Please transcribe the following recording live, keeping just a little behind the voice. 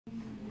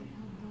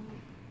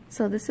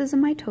So this is a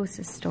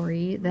mitosis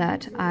story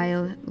that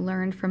I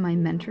learned from my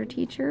mentor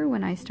teacher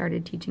when I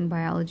started teaching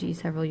biology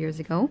several years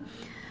ago.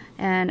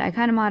 And I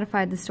kind of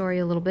modified the story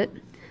a little bit.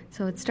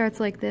 So it starts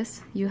like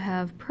this. You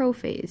have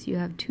prophase. You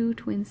have two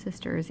twin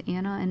sisters,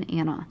 Anna and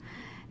Anna.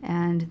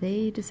 And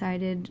they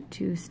decided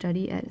to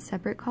study at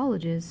separate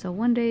colleges. So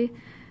one day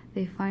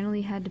they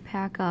finally had to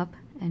pack up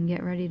and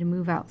get ready to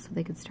move out so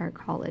they could start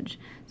college.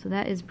 So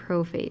that is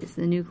prophase.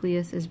 The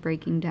nucleus is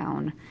breaking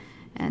down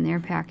and they're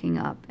packing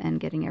up and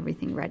getting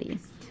everything ready.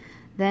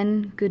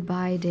 Then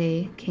goodbye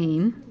day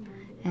came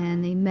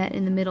and they met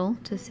in the middle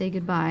to say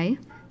goodbye.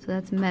 So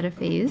that's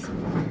metaphase.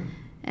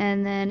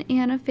 And then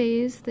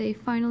anaphase, they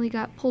finally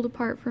got pulled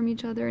apart from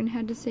each other and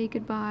had to say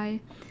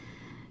goodbye.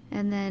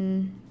 And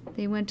then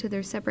they went to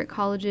their separate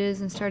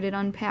colleges and started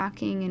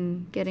unpacking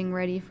and getting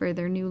ready for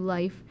their new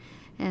life.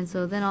 And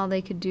so then all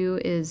they could do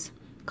is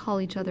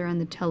call each other on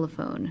the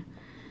telephone.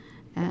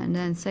 And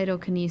then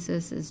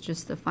cytokinesis is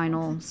just the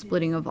final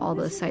splitting of all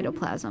the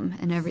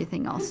cytoplasm and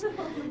everything else.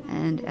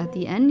 And at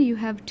the end you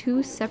have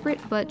two separate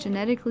but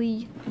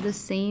genetically the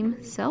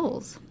same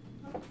cells.